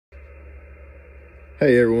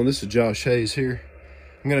Hey everyone, this is Josh Hayes here.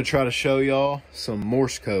 I'm going to try to show y'all some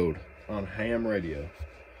Morse code on ham radio.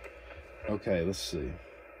 Okay, let's see.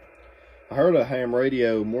 I heard a ham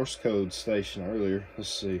radio Morse code station earlier. Let's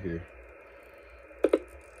see here. I'm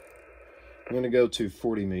going to go to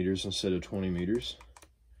 40 meters instead of 20 meters.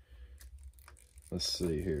 Let's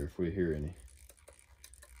see here if we hear any.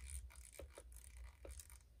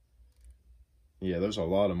 Yeah, there's a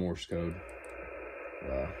lot of Morse code.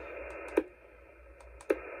 Wow.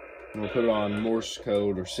 I'm going to put it on Morse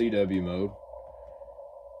code or CW mode.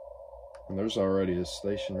 And there's already a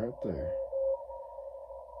station right there.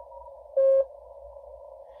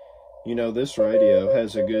 You know, this radio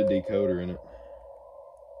has a good decoder in it.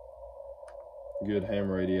 Good ham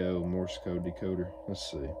radio Morse code decoder. Let's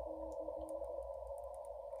see.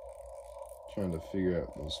 Trying to figure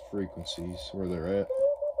out those frequencies, where they're at.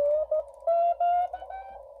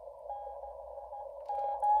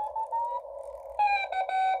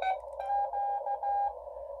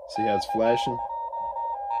 See how it's flashing?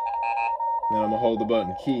 Then I'm going to hold the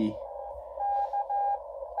button key.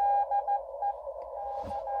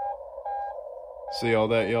 See all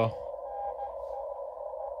that, y'all?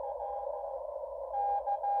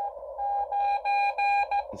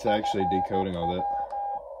 It's actually decoding all that.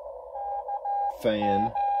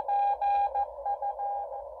 Fan.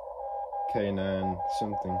 K9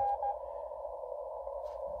 something.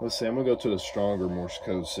 Let's see, I'm going to go to the stronger Morse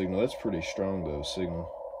code signal. That's pretty strong, though,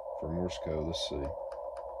 signal for Morse code. Let's see.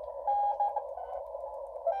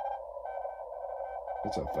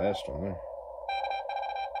 That's a fast one there.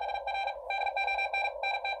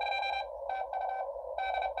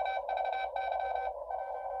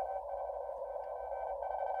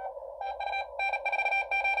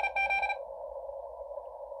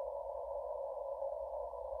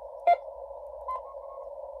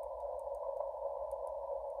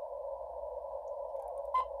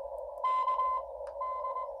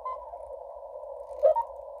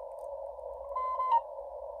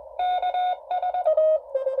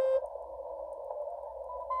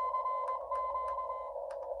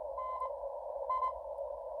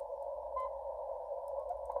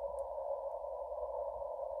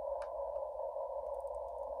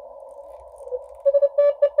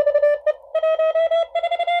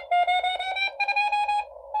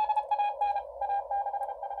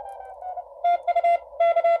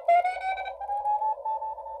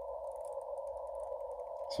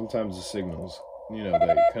 Sometimes the signals, you know,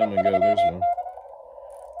 they come and go. There's one.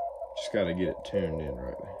 Just got to get it tuned in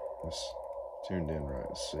right. It's tuned in right.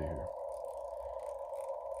 Let's see here.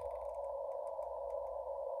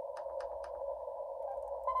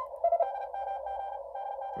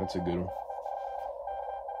 That's a good one.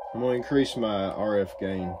 I'm going to increase my RF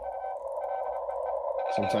gain.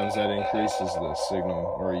 Sometimes that increases the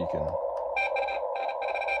signal, or you can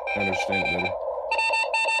understand it better.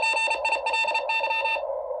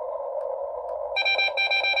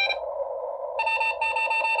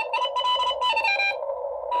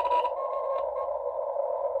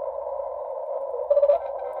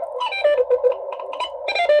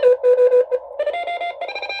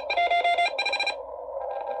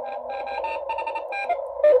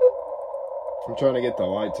 I'm trying to get the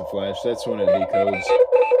light to flash. That's when it decodes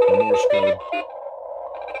the Morse code.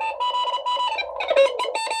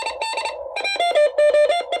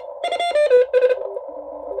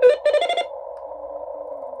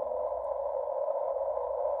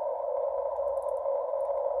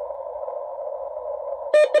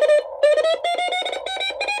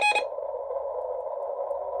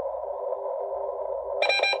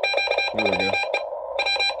 There we go.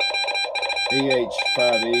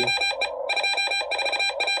 EH5E.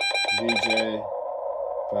 VJ5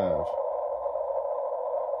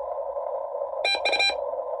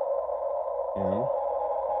 M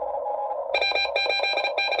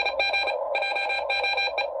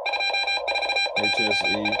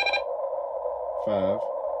HSE5.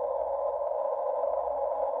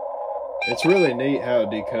 It's really neat how it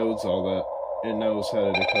decodes all that. It knows how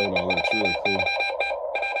to decode all that. It's really cool.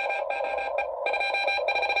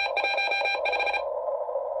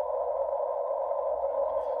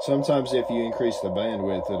 Sometimes if you increase the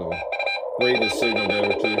bandwidth, it'll read the signal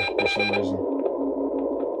better too, for some reason.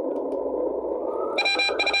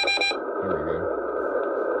 There we go.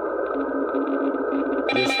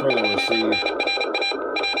 Just for the receive.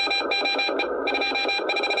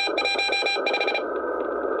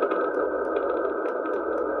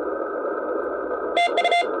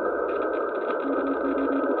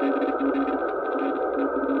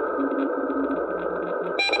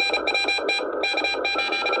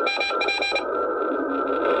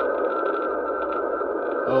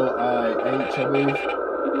 LIH, I believe.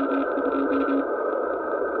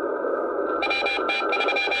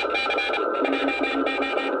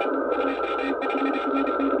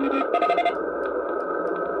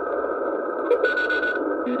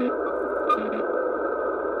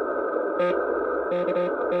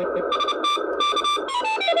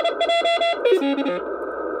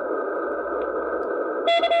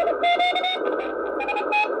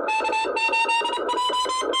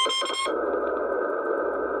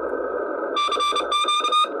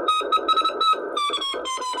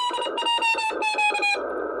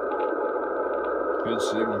 Good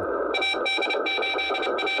signal.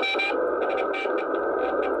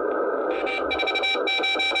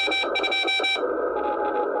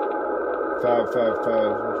 Five.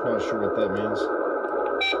 I'm not sure what that means.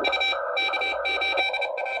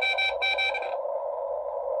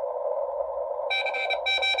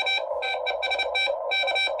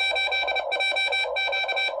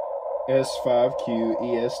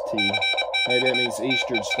 S5QEST. Maybe that means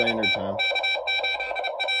Eastern Standard Time.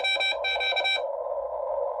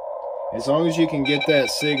 As long as you can get that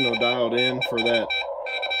signal dialed in for that,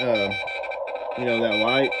 you know, that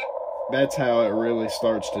light, that's how it really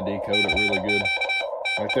starts to decode it really good.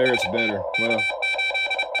 Like there, it's better. Well,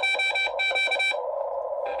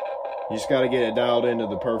 you just got to get it dialed into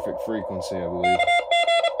the perfect frequency, I believe.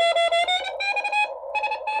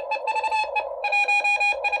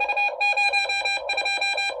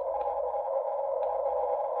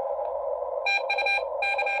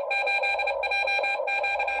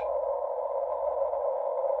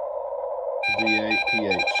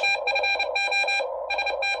 D8PH.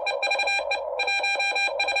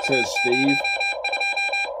 It says Steve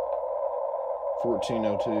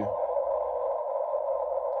 1402.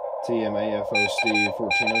 TMAFO Steve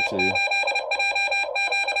 1402.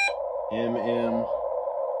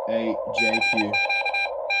 MM8JQ.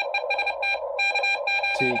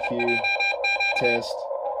 TQ test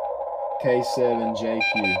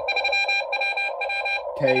K7JQ.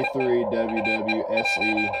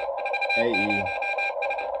 K3WWSE AE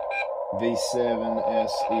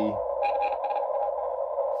V7SE.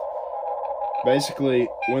 Basically,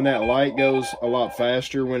 when that light goes a lot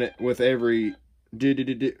faster, when it with every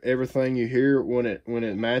everything you hear, when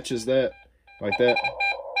it matches that like that,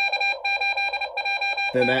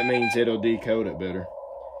 then that means it'll decode it better.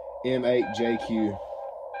 M8JQ.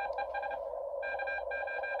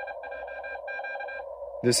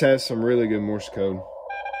 This has some really good Morse code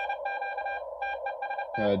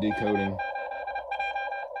decoding.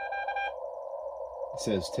 It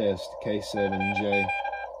says test K7J,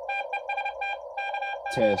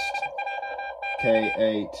 test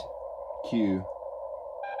K8Q,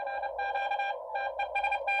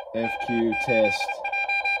 FQ test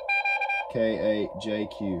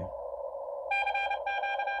K8JQ,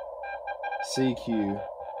 CQ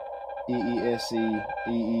EESE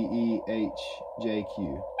EEEHJQ,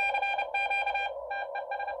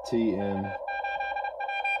 TM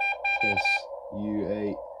test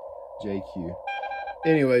U8JQ.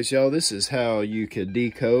 Anyways, y'all, this is how you could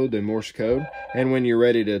decode the Morse code. And when you're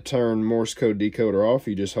ready to turn Morse code decoder off,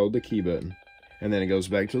 you just hold the key button. And then it goes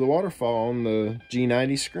back to the waterfall on the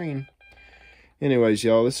G90 screen. Anyways,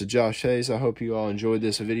 y'all, this is Josh Hayes. I hope you all enjoyed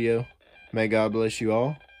this video. May God bless you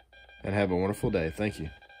all, and have a wonderful day. Thank you.